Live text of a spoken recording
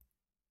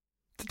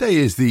Today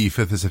is the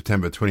 5th of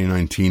September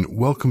 2019.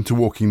 Welcome to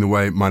Walking the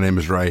Way. My name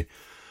is Ray.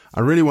 I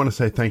really want to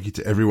say thank you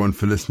to everyone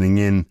for listening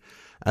in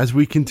as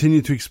we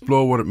continue to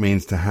explore what it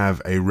means to have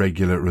a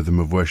regular rhythm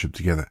of worship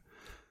together.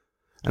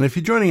 And if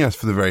you're joining us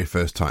for the very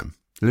first time,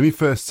 let me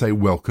first say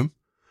welcome.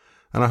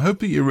 And I hope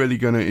that you're really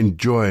going to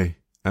enjoy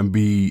and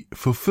be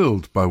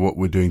fulfilled by what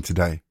we're doing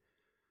today.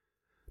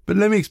 But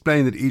let me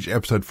explain that each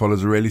episode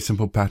follows a really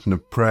simple pattern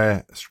of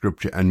prayer,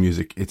 scripture, and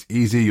music. It's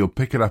easy. You'll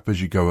pick it up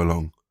as you go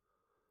along.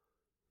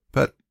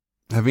 But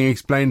having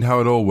explained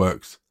how it all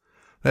works,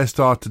 let's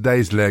start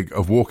today's leg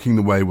of Walking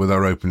the Way with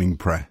our opening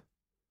prayer.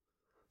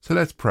 So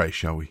let's pray,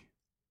 shall we?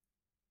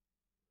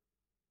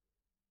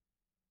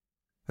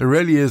 There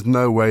really is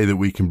no way that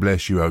we can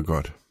bless you, O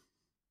God.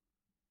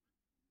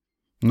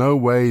 No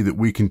way that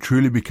we can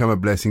truly become a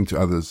blessing to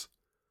others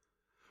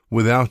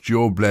without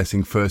your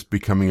blessing first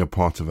becoming a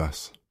part of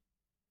us.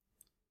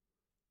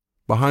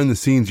 Behind the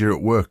scenes you're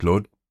at work,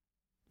 Lord,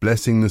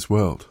 blessing this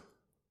world.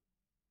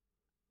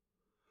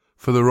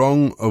 For the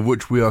wrong of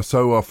which we are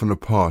so often a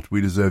part, we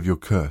deserve your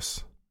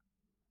curse.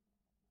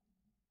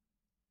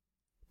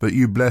 But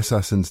you bless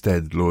us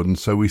instead, Lord, and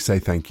so we say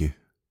thank you.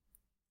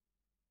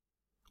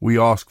 We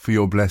ask for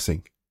your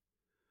blessing,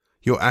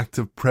 your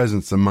active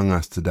presence among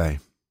us today.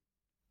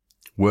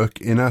 Work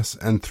in us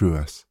and through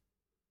us.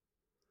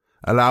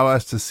 Allow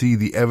us to see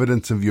the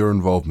evidence of your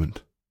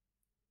involvement.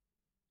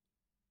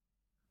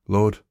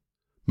 Lord,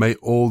 may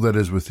all that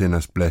is within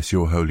us bless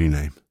your holy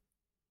name.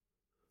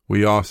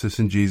 We ask this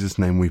in Jesus'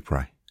 name we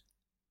pray.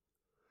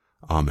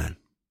 Amen.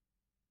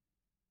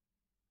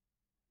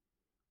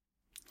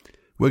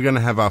 We're going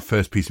to have our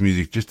first piece of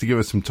music just to give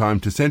us some time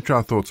to center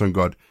our thoughts on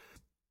God.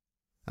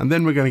 And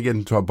then we're going to get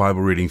into our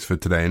Bible readings for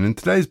today. And in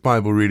today's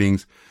Bible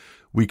readings,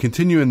 we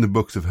continue in the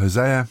books of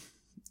Hosea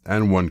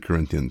and 1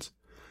 Corinthians.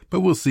 But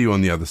we'll see you on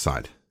the other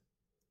side.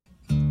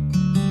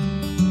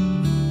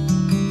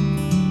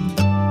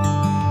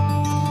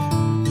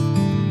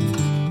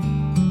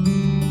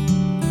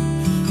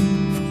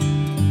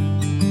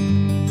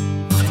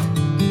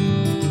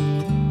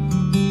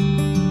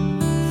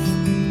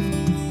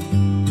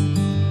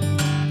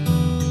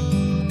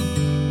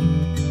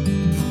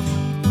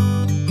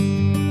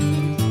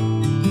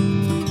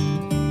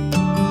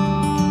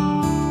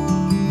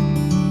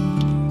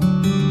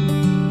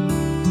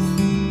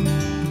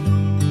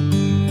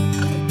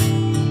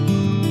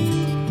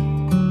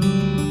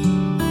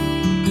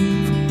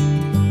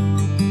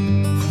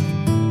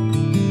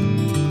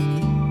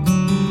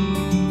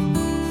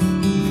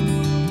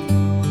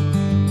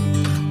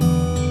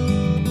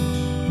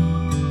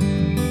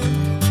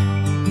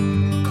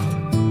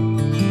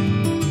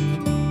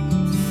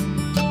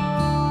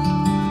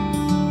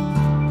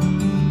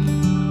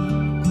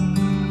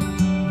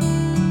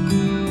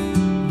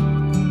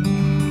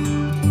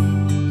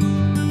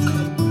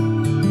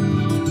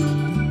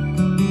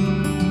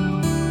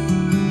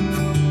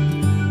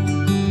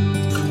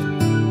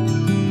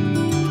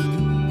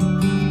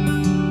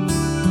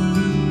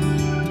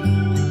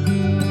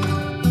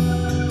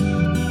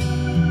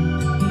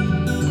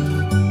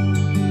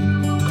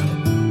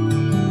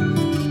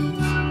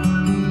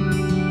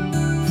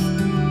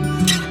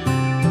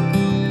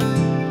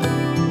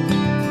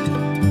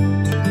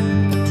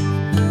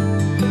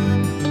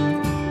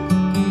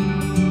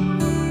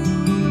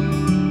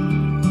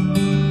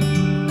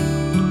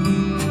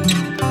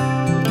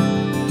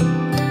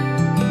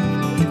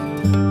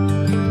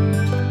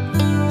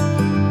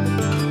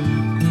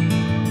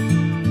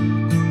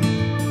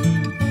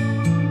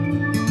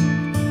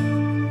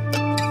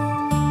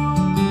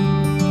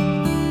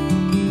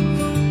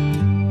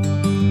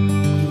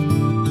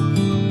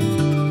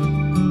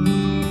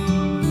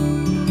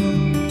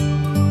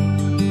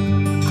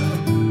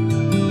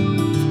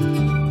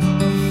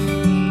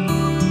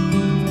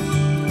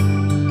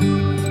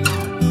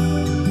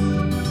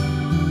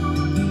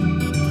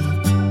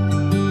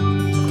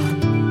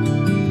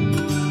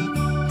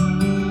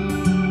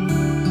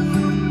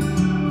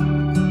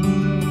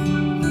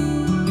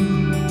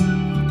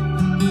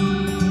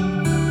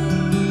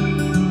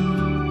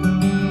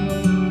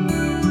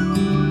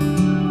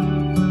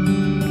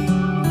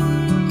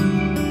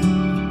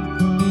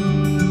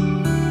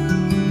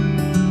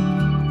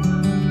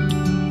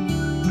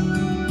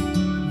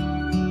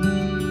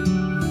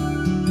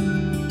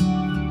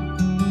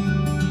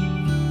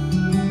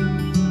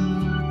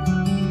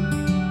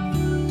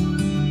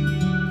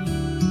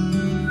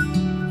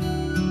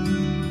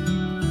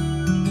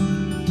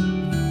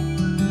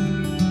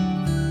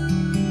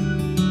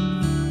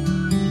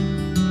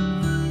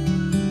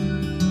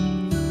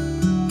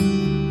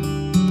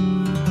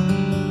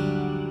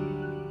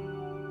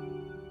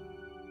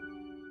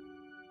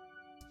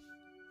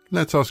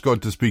 Let's ask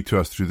God to speak to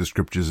us through the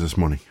scriptures this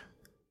morning.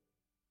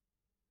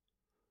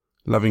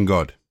 Loving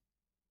God,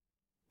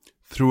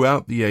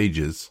 throughout the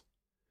ages,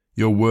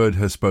 your word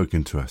has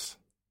spoken to us.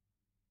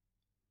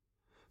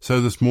 So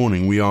this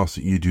morning we ask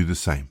that you do the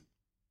same.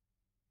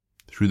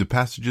 Through the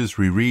passages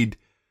we read,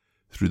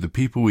 through the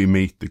people we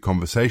meet, the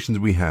conversations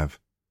we have,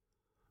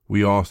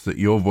 we ask that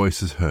your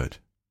voice is heard.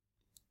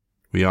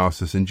 We ask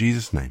this in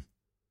Jesus' name.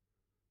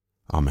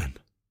 Amen.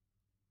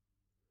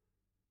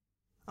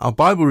 Our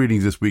Bible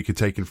readings this week are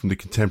taken from the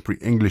Contemporary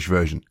English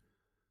Version,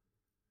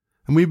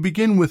 and we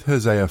begin with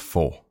Hosea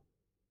 4.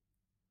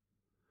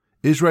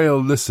 Israel,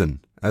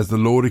 listen, as the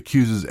Lord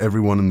accuses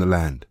everyone in the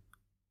land.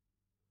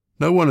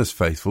 No one is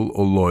faithful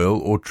or loyal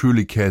or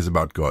truly cares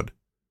about God.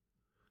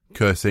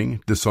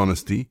 Cursing,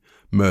 dishonesty,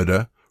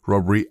 murder,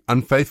 robbery,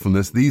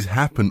 unfaithfulness, these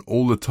happen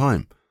all the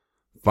time.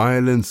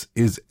 Violence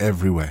is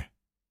everywhere.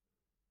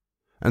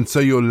 And so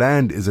your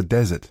land is a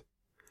desert.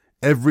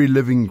 Every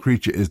living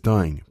creature is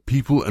dying,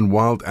 people and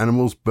wild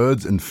animals,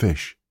 birds and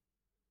fish.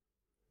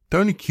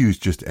 Don't accuse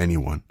just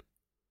anyone.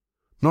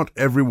 Not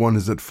everyone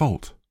is at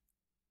fault.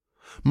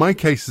 My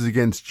case is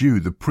against you,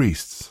 the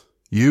priests.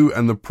 You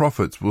and the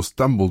prophets will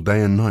stumble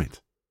day and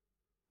night.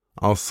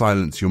 I'll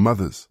silence your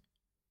mothers.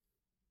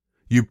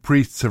 You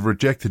priests have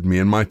rejected me,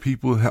 and my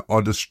people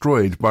are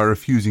destroyed by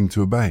refusing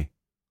to obey.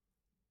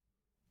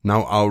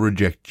 Now I'll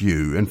reject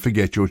you and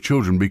forget your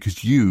children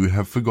because you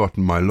have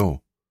forgotten my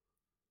law.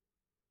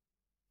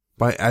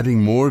 By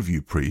adding more of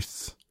you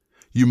priests,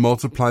 you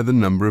multiply the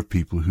number of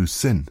people who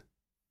sin.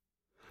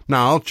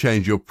 Now I'll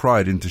change your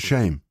pride into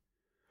shame.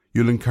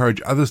 You'll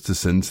encourage others to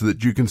sin so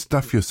that you can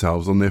stuff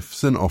yourselves on their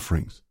sin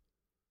offerings.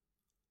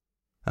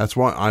 That's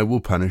why I will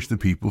punish the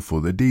people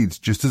for their deeds,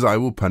 just as I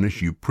will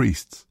punish you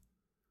priests.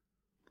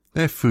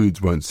 Their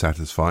foods won't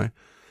satisfy,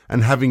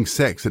 and having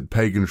sex at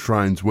pagan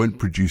shrines won't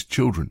produce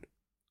children.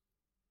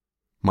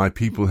 My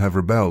people have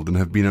rebelled and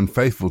have been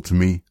unfaithful to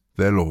me,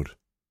 their Lord.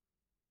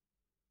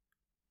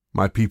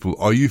 My people,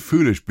 are you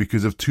foolish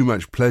because of too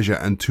much pleasure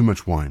and too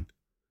much wine?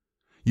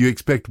 You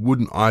expect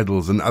wooden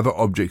idols and other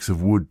objects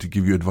of wood to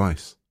give you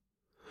advice.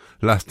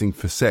 Lusting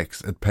for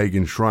sex at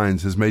pagan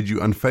shrines has made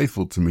you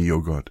unfaithful to me,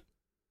 your God.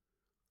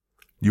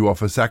 You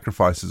offer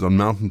sacrifices on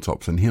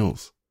mountaintops and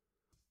hills,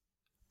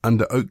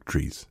 under oak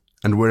trees,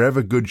 and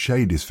wherever good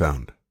shade is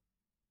found.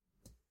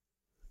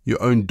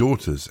 Your own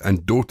daughters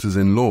and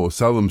daughters-in-law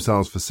sell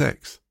themselves for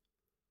sex.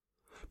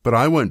 But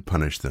I won't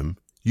punish them.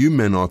 You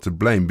men are to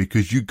blame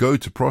because you go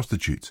to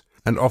prostitutes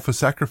and offer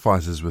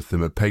sacrifices with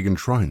them at pagan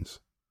shrines.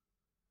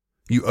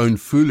 You own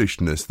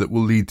foolishness that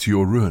will lead to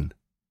your ruin.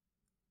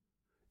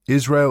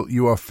 Israel,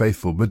 you are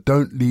faithful, but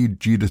don't lead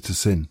Judah to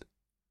sin.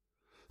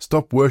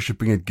 Stop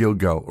worshipping at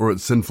Gilgal or at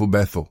sinful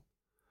Bethel,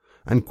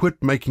 and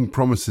quit making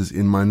promises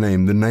in my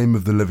name, the name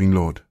of the living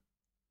Lord.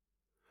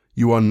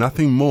 You are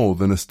nothing more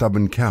than a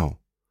stubborn cow,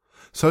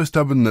 so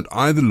stubborn that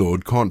I, the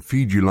Lord, can't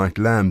feed you like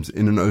lambs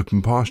in an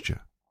open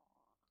pasture.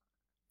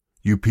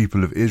 You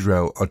people of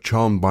Israel are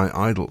charmed by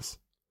idols.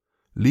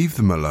 Leave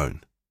them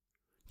alone.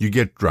 You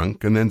get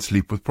drunk and then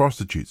sleep with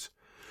prostitutes.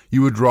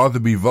 You would rather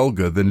be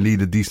vulgar than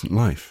lead a decent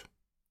life.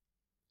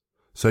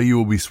 So you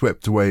will be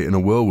swept away in a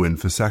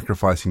whirlwind for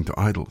sacrificing to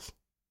idols.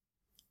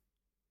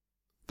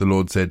 The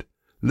Lord said,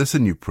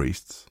 Listen, you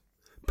priests.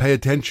 Pay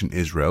attention,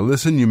 Israel.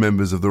 Listen, you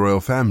members of the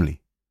royal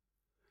family.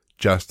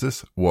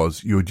 Justice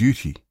was your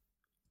duty.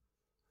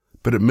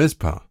 But at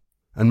Mizpah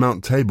and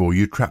Mount Tabor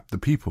you trapped the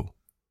people.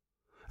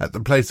 At the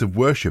place of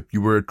worship you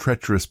were a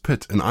treacherous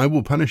pit, and I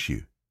will punish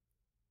you.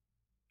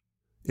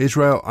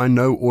 Israel, I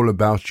know all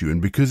about you,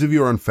 and because of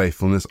your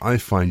unfaithfulness I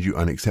find you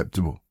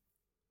unacceptable.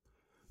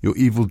 Your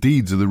evil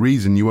deeds are the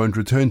reason you won't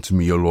return to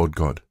me, your Lord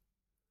God.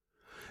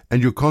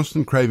 And your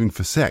constant craving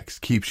for sex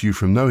keeps you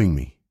from knowing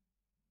me.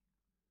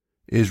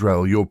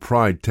 Israel, your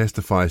pride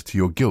testifies to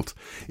your guilt.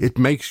 It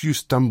makes you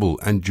stumble,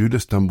 and Judah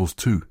stumbles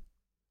too.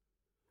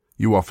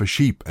 You offer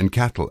sheep and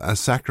cattle as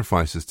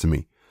sacrifices to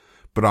me,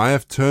 but I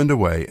have turned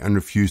away and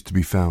refused to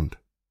be found.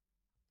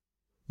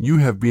 You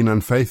have been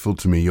unfaithful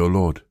to me, your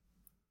Lord.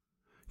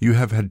 You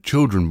have had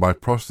children by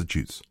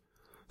prostitutes,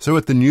 so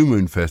at the new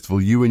moon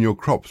festival you and your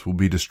crops will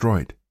be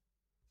destroyed.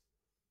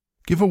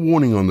 Give a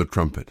warning on the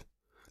trumpet.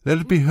 Let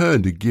it be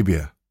heard to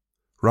Gibeah,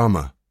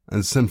 Ramah,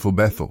 and sinful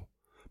Bethel.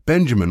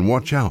 Benjamin,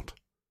 watch out.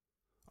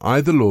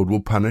 I, the Lord,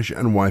 will punish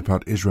and wipe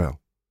out Israel.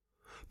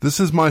 This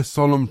is my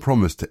solemn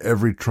promise to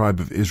every tribe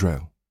of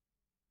Israel.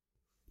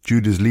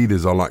 Judah's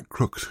leaders are like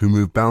crooks who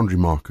move boundary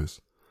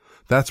markers.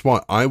 That's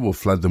why I will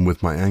flood them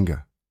with my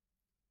anger.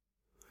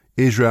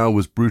 Israel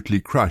was brutally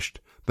crushed.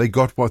 They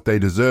got what they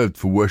deserved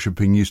for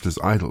worshipping useless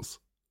idols.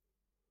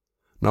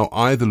 Now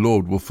I, the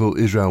Lord, will fill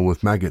Israel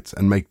with maggots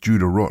and make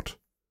Judah rot.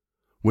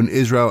 When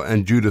Israel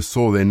and Judah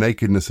saw their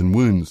nakedness and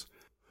wounds,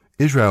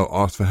 Israel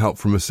asked for help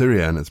from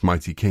Assyria and its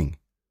mighty king.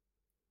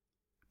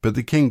 But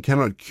the king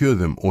cannot cure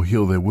them or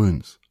heal their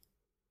wounds.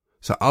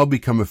 So I'll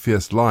become a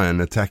fierce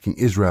lion attacking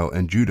Israel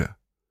and Judah.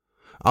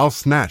 I'll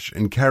snatch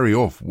and carry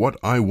off what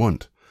I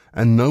want,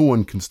 and no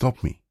one can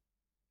stop me.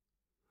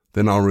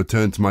 Then I'll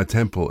return to my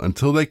temple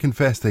until they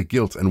confess their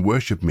guilt and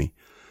worship me,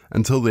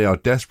 until they are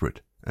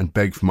desperate and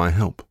beg for my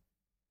help.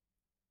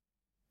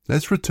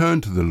 Let's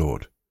return to the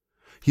Lord.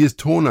 He has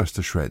torn us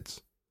to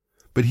shreds,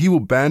 but he will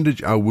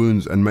bandage our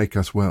wounds and make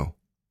us well.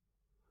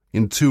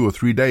 In 2 or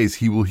 3 days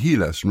he will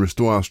heal us and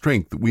restore our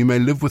strength that we may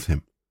live with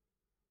him.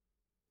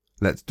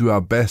 Let's do our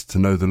best to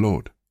know the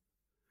Lord.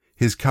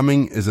 His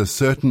coming is as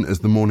certain as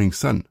the morning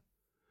sun.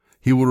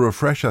 He will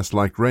refresh us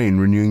like rain,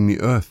 renewing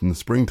the earth in the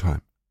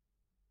springtime.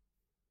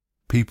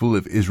 People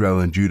of Israel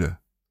and Judah,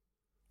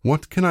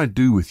 what can I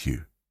do with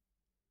you?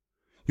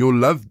 Your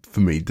love for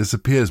me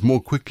disappears more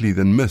quickly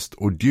than mist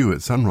or dew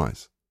at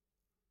sunrise.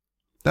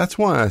 That's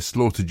why I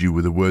slaughtered you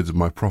with the words of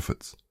my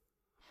prophets.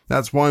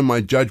 That's why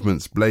my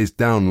judgments blazed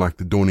down like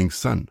the dawning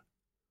sun.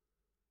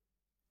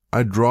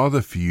 I'd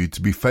rather for you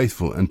to be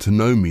faithful and to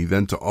know me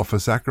than to offer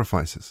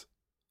sacrifices.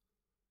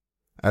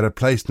 At a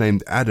place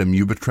named Adam,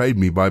 you betrayed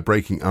me by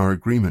breaking our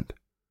agreement.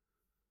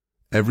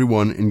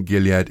 Everyone in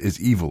Gilead is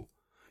evil.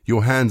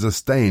 Your hands are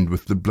stained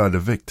with the blood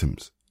of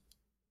victims.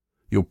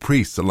 Your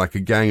priests are like a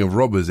gang of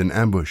robbers in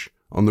ambush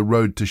on the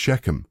road to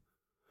Shechem.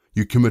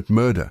 You commit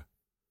murder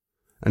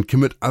and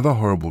commit other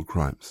horrible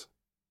crimes.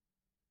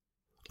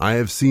 I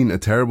have seen a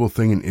terrible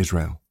thing in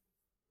Israel.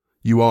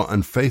 You are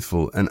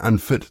unfaithful and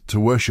unfit to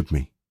worship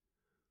me.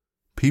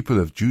 People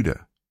of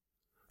Judah,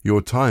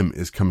 your time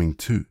is coming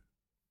too.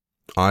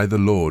 I, the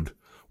Lord,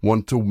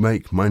 want to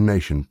make my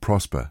nation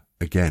prosper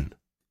again.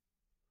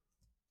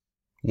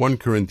 1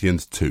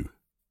 Corinthians 2.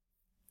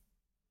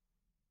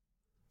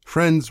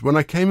 Friends, when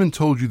I came and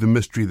told you the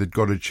mystery that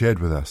God had shared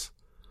with us,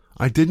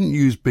 I didn't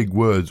use big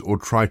words or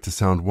try to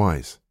sound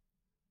wise.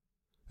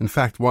 In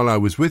fact, while I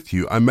was with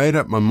you, I made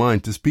up my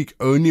mind to speak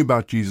only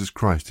about Jesus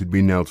Christ who'd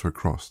been nailed to a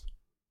cross.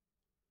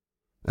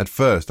 At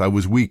first, I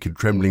was weak and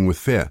trembling with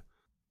fear.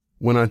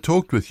 When I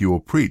talked with you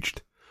or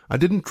preached, I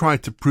didn't try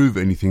to prove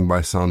anything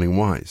by sounding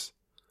wise.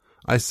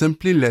 I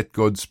simply let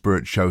God's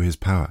Spirit show His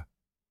power.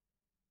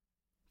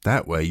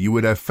 That way you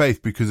would have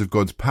faith because of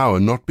God's power,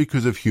 not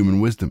because of human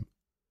wisdom.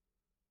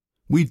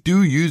 We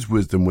do use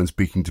wisdom when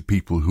speaking to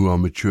people who are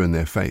mature in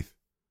their faith,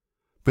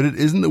 but it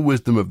isn't the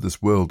wisdom of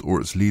this world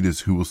or its leaders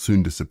who will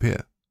soon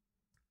disappear.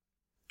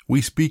 We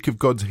speak of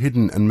God's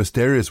hidden and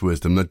mysterious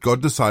wisdom that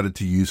God decided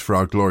to use for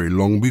our glory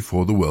long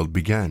before the world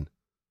began.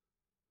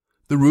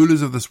 The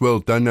rulers of this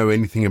world don't know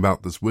anything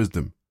about this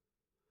wisdom.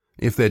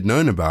 If they'd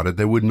known about it,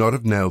 they would not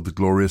have nailed the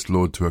glorious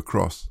Lord to a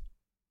cross.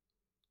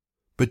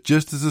 But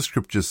just as the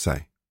scriptures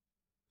say,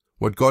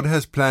 what God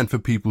has planned for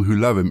people who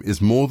love Him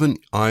is more than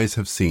eyes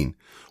have seen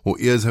or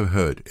ears have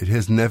heard. It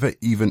has never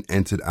even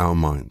entered our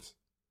minds.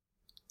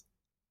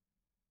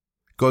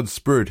 God's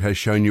Spirit has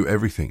shown you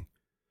everything.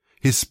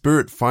 His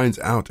Spirit finds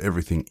out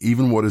everything,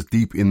 even what is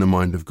deep in the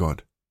mind of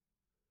God.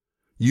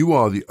 You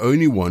are the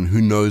only one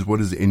who knows what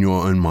is in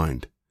your own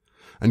mind,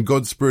 and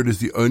God's Spirit is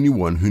the only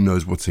one who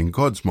knows what's in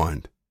God's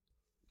mind.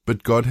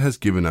 But God has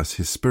given us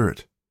His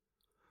Spirit.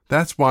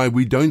 That's why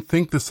we don't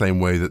think the same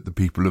way that the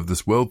people of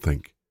this world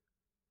think.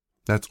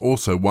 That's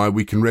also why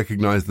we can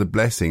recognize the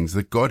blessings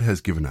that God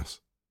has given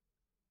us.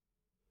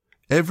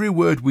 Every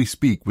word we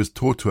speak was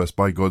taught to us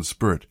by God's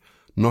Spirit,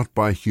 not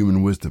by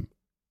human wisdom.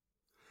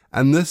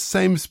 And this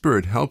same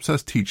Spirit helps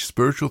us teach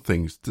spiritual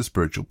things to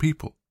spiritual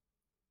people.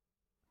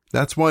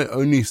 That's why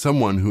only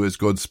someone who has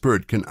God's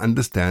Spirit can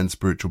understand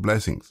spiritual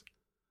blessings.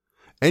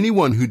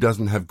 Anyone who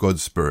doesn't have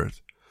God's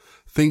Spirit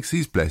thinks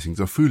these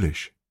blessings are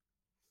foolish.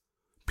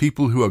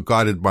 People who are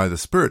guided by the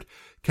Spirit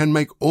can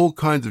make all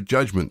kinds of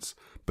judgments,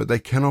 but they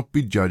cannot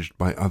be judged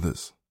by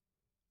others.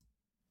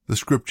 The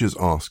scriptures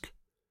ask,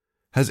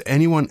 has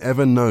anyone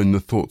ever known the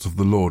thoughts of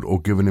the Lord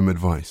or given Him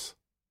advice?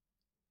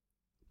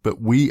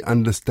 But we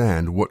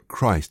understand what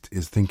Christ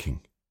is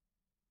thinking.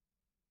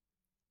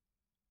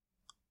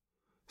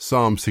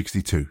 Psalm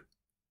 62.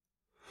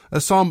 A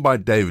psalm by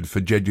David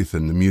for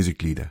Jeduthun, the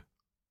music leader.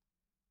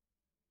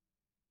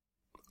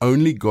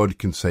 Only God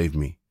can save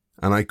me,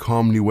 and I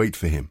calmly wait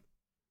for Him.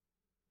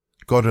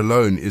 God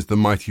alone is the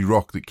mighty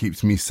rock that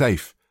keeps me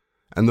safe,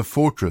 and the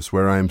fortress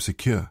where I am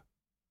secure.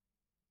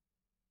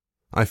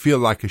 I feel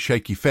like a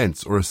shaky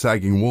fence or a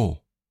sagging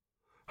wall.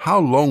 How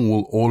long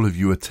will all of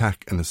you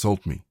attack and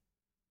assault me?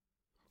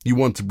 You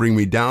want to bring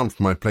me down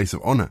from my place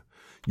of honor.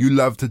 You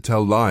love to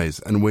tell lies,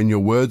 and when your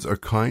words are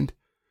kind,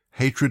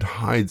 hatred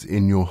hides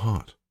in your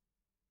heart.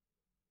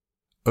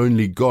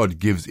 Only God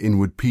gives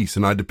inward peace,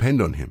 and I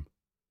depend on Him.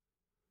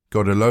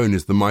 God alone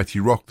is the mighty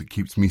rock that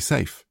keeps me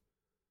safe,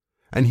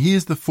 and He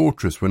is the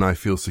fortress when I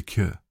feel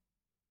secure.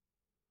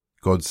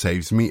 God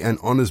saves me and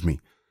honors me.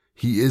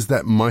 He is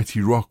that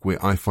mighty rock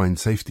where I find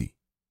safety.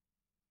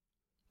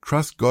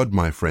 Trust God,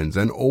 my friends,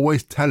 and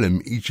always tell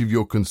Him each of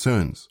your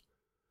concerns.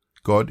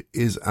 God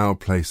is our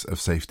place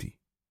of safety.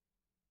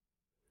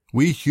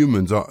 We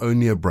humans are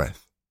only a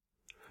breath.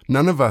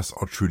 None of us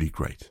are truly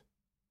great.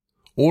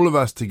 All of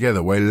us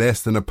together weigh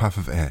less than a puff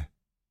of air.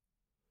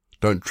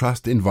 Don't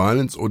trust in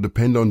violence or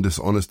depend on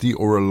dishonesty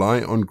or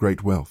rely on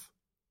great wealth.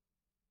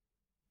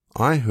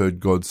 I heard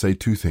God say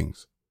two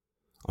things.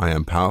 I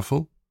am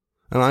powerful,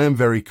 and I am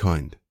very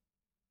kind.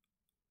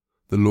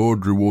 The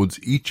Lord rewards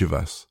each of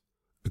us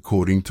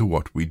according to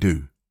what we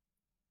do.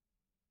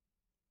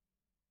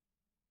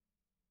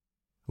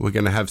 We're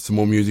going to have some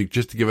more music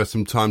just to give us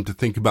some time to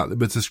think about the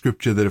bits of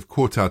scripture that have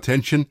caught our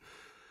attention,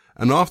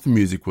 and after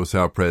music we'll say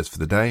our prayers for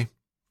the day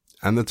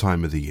and the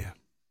time of the year.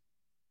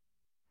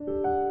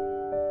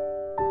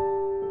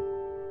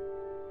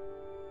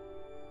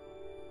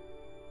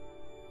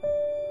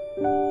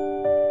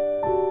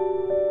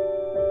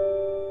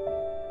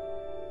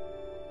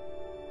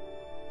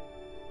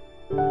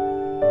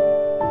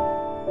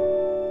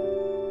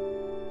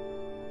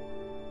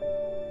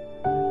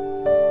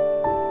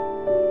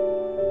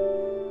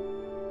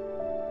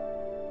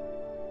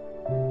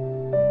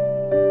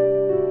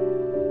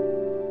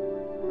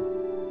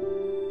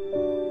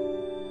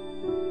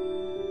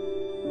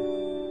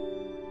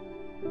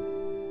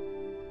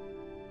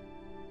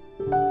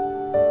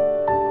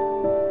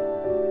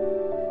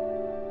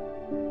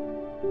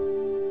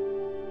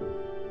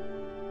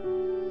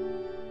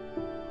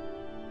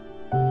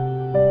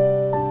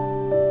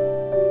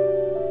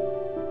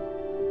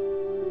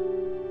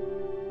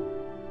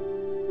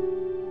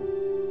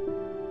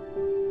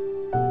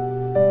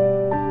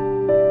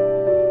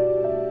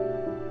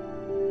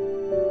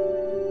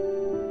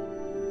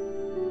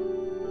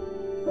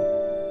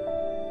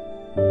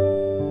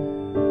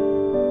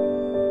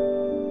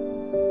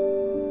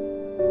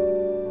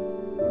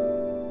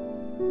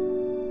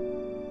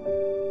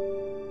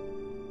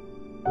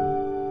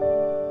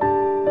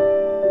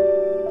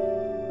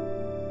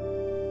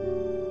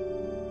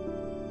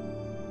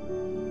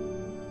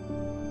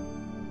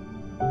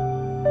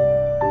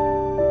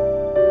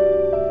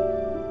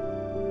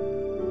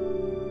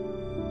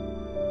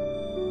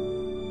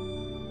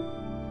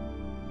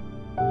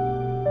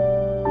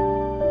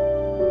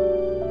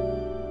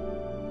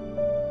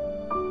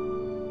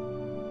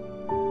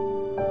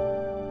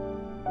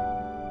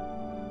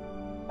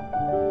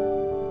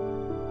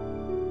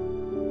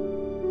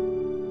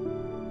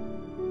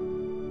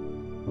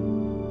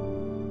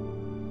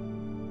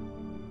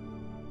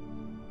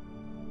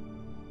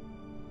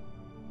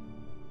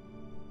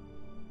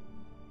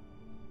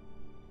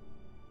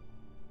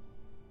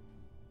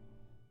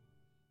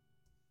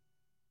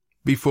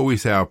 Before we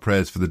say our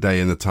prayers for the day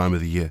and the time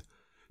of the year,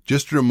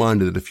 just a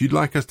reminder that if you'd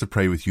like us to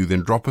pray with you,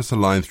 then drop us a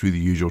line through the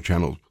usual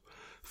channels: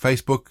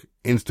 Facebook,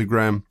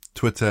 Instagram,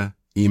 Twitter,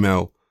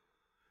 email.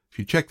 If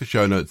you check the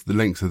show notes, the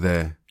links are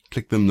there.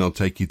 Click them, they'll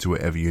take you to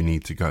wherever you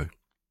need to go.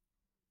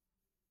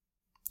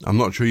 I'm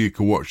not sure you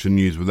can watch the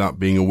news without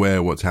being aware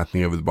of what's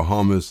happening over the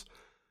Bahamas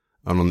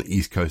and on the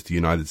east coast of the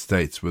United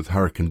States with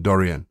Hurricane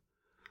Dorian.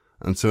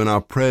 And so in our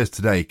prayers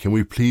today, can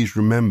we please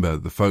remember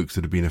the folks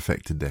that have been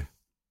affected there?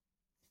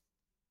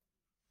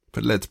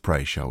 But let's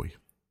pray, shall we?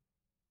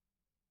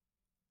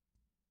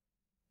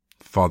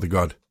 Father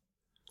God,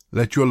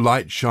 let your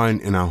light shine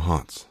in our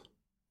hearts,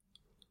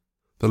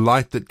 the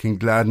light that can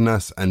gladden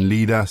us and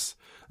lead us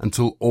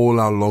until all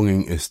our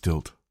longing is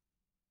stilled.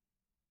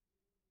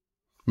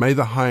 May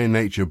the higher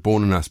nature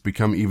born in us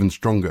become even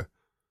stronger,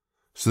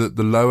 so that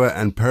the lower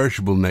and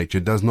perishable nature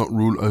does not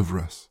rule over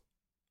us.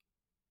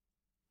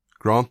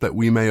 Grant that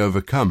we may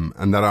overcome,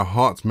 and that our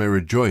hearts may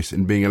rejoice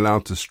in being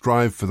allowed to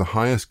strive for the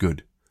highest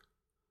good,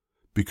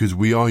 because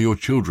we are your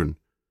children,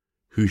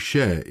 whose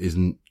share is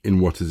in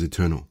what is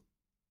eternal.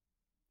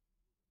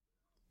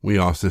 We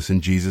ask this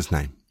in Jesus'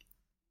 name.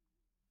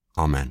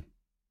 Amen.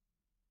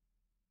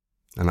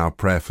 And our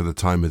prayer for the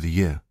time of the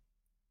year.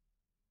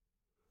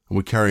 And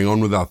we're carrying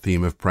on with our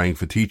theme of praying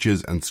for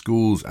teachers and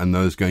schools and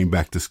those going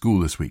back to school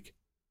this week.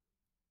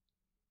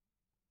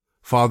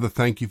 Father,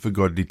 thank you for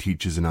godly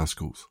teachers in our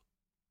schools.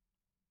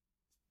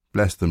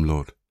 Bless them,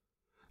 Lord,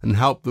 and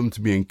help them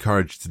to be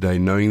encouraged today,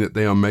 knowing that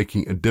they are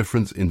making a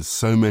difference in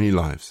so many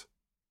lives.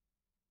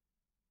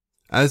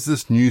 As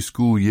this new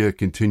school year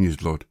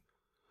continues, Lord,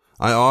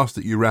 I ask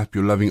that you wrap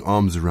your loving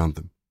arms around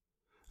them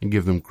and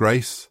give them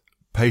grace,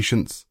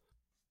 patience,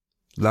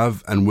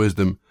 love and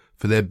wisdom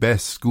for their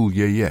best school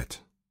year yet.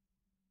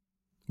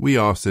 We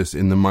ask this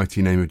in the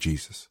mighty name of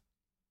Jesus.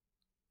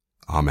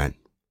 Amen.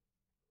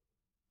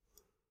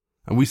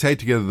 And we say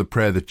together the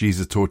prayer that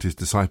Jesus taught his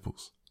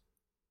disciples.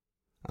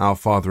 Our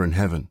Father in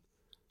heaven,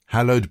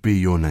 hallowed be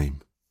your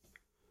name.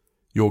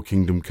 Your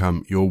kingdom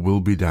come, your will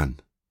be done,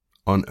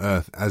 on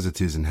earth as it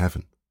is in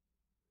heaven.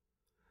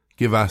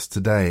 Give us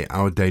today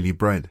our daily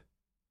bread,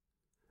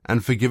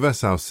 and forgive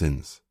us our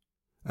sins,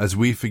 as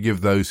we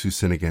forgive those who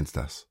sin against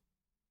us.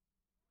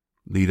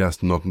 Lead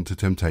us not into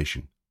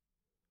temptation,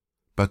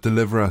 but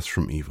deliver us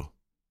from evil.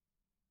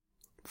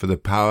 For the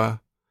power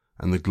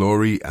and the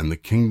glory and the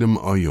kingdom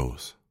are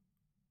yours,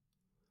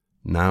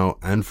 now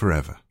and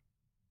forever.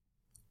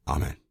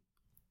 Amen.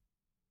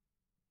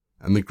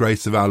 And the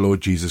grace of our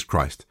Lord Jesus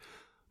Christ,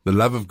 the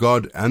love of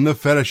God, and the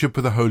fellowship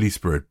of the Holy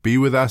Spirit be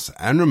with us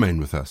and remain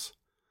with us,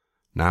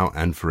 now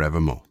and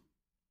forevermore.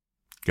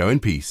 Go in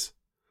peace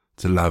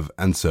to love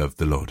and serve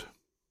the Lord.